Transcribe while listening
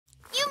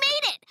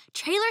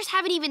trailers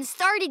haven't even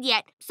started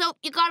yet. So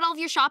you got all of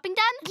your shopping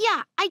done?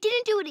 Yeah, I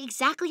didn't do it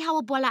exactly how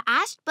Abuela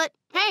asked, but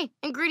hey,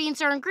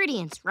 ingredients are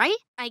ingredients, right?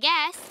 I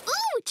guess.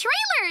 Ooh,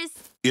 trailers!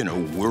 In a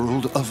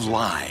world of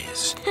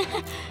lies.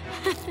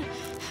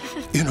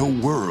 In a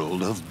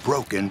world of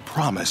broken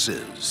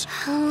promises.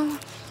 In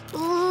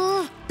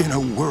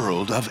a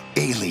world of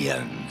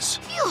aliens.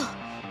 Phew,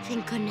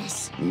 thank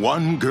goodness.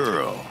 One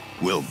girl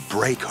will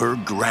break her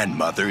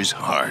grandmother's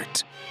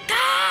heart.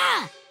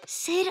 Ah!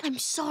 Sid, I'm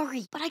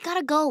sorry, but I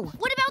gotta go.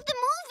 What about the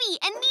movie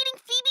and meeting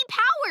Phoebe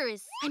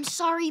Powers? I'm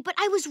sorry, but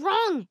I was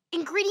wrong.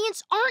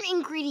 Ingredients aren't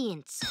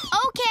ingredients.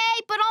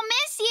 Okay, but I'll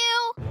miss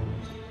you.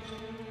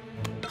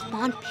 Come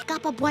on, pick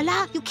up,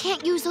 Abuela. You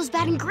can't use those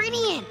bad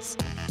ingredients.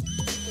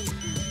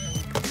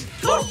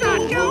 Go,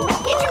 Sancho!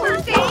 It's your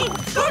birthday!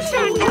 Go,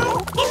 Sancho!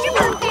 It's your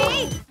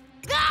birthday!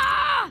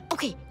 Ah!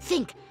 Okay,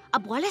 think.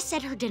 Abuela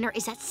said her dinner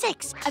is at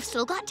 6. I've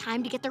still got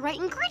time to get the right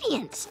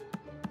ingredients.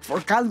 For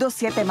caldo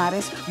siete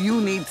mares, you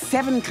need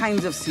 7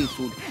 kinds of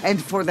seafood.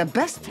 And for the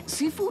best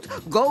seafood,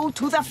 go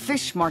to the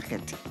fish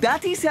market.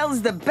 Dati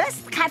sells the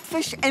best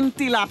catfish and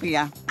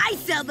tilapia. I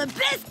sell the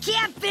best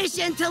catfish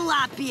and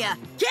tilapia.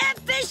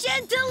 Catfish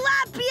and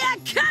tilapia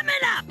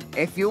coming up!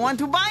 If you want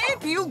to buy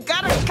it, you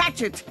gotta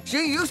catch it.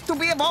 She used to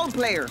be a ball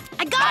player.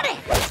 I got it!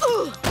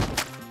 Ugh.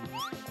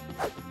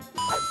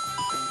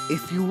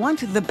 If you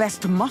want the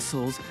best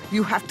muscles,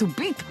 you have to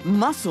beat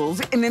muscles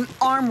in an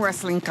arm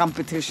wrestling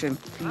competition.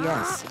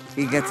 Yes,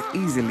 he gets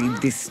easily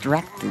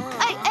distracted.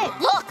 Hey,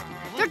 look!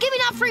 They're giving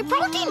out free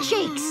protein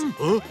shakes!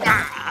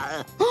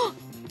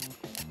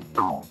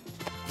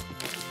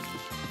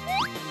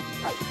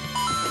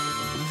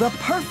 The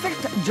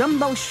perfect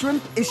jumbo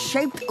shrimp is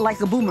shaped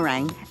like a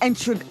boomerang and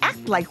should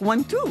act like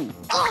one too.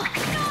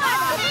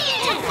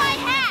 It's my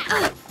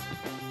hat!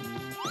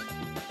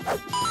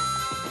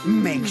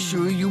 Make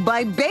sure you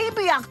buy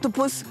baby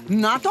octopus,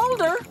 not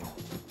older.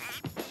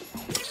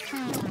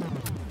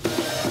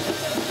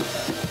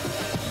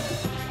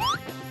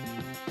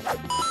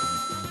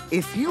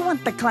 If you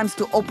want the clams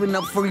to open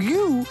up for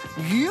you,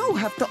 you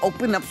have to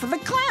open up for the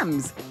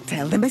clams.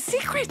 Tell them a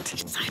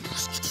secret.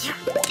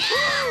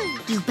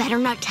 You better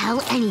not tell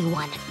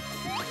anyone.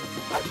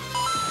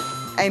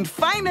 And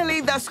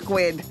finally, the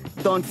squid.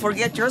 Don't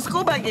forget your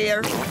scuba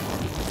gear.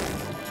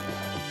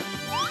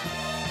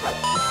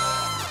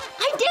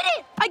 I did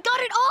it! I got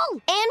it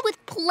all! And with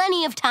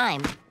plenty of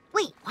time.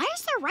 Wait, why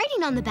is there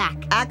writing on the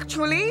back?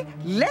 Actually,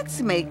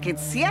 let's make it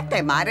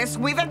siete mares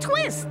with a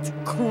twist.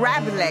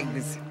 Crab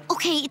legs.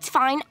 Okay, it's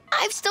fine.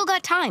 I've still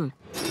got time.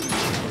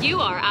 You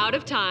are out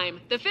of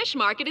time. The fish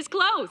market is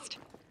closed.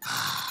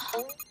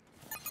 Hi,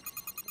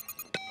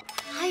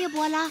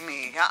 Abuela.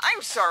 Mia,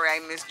 I'm sorry I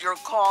missed your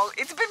call.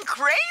 It's been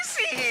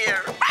crazy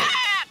here.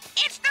 Ah!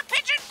 It's the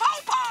pigeon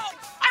Popo!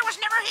 I was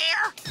never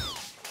here!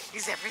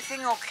 Is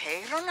everything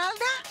okay,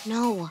 Ronalda?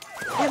 No,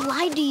 I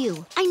lied to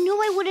you. I knew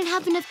I wouldn't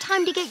have enough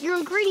time to get your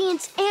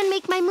ingredients and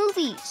make my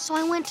movie, so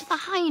I went to the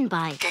high and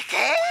buy.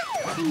 ¿Qué?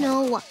 I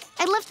know.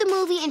 I left the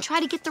movie and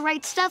tried to get the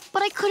right stuff,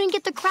 but I couldn't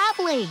get the crab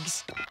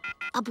legs.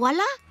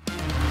 Abuela?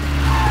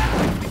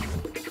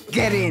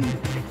 Get in.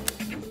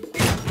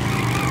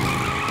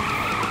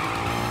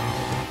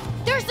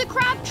 There's the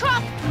crab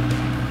truck!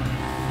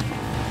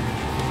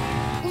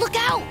 Look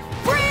out!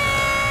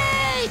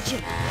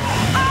 Bridge!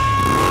 Ah!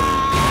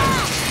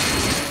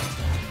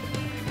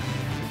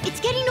 It's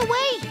getting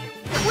away!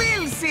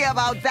 We'll see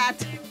about that.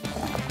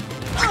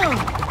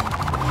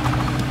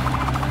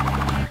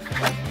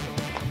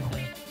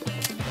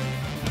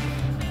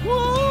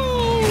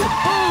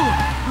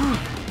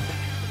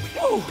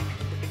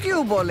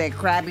 Cubole,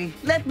 Krabby.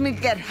 Let me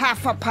get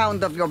half a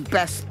pound of your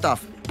best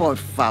stuff, por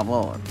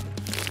favor.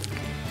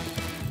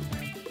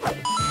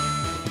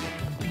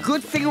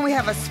 Good thing we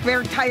have a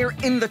spare tire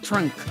in the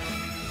trunk.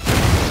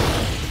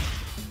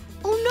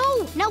 Oh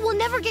no! Now we'll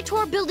never get to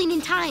our building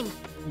in time.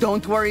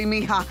 Don't worry,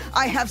 mija.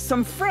 I have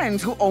some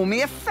friends who owe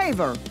me a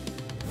favor.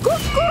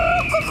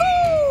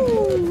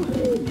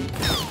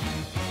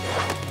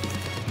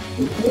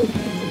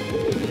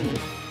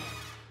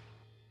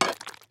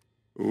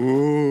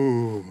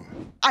 Ooh.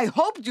 I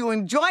hope you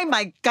enjoy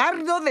my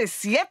cardo de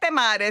siete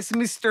mares,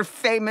 Mr.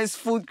 Famous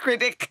Food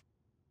Critic.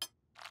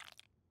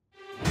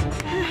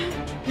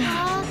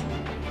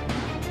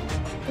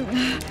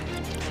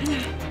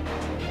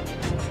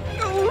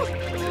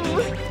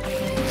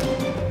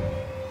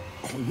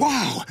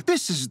 Wow,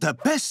 this is the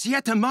best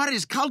siete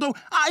mares caldo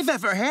I've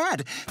ever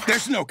had.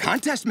 There's no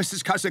contest,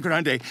 Mrs.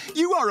 Casagrande.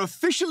 You are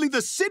officially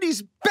the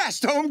city's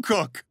best home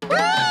cook.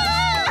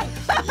 Yes!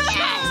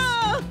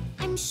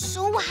 I'm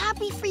so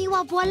happy for you,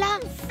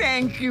 Abuela.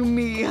 Thank you,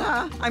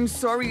 mija. I'm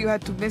sorry you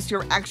had to miss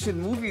your action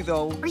movie,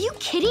 though. Are you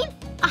kidding?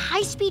 A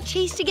high-speed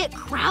chase to get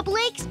crab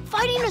legs,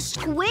 fighting a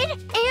squid,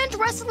 and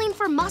wrestling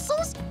for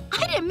muscles?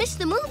 I didn't miss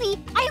the movie.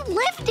 I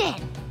lived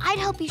it. I'd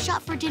help you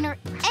shop for dinner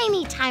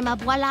anytime,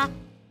 Abuela.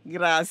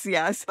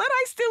 Gracias. But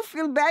I still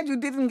feel bad you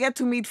didn't get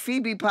to meet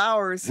Phoebe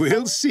Powers.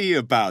 We'll see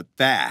about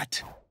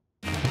that.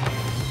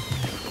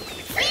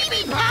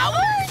 Phoebe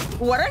Powers?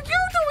 What are you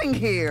doing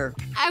here?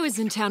 I was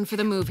in town for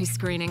the movie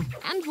screening.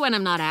 And when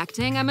I'm not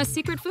acting, I'm a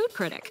secret food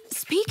critic.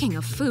 Speaking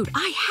of food,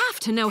 I have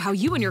to know how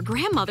you and your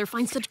grandmother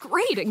find such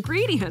great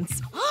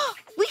ingredients.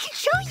 We can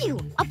show you.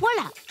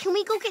 Abuela, can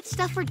we go get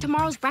stuff for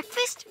tomorrow's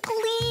breakfast,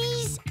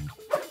 please?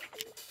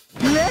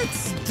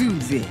 Let's do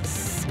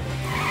this.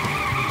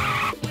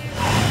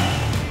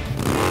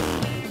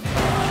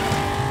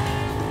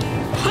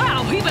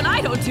 Wow, even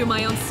I don't do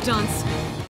my own stunts.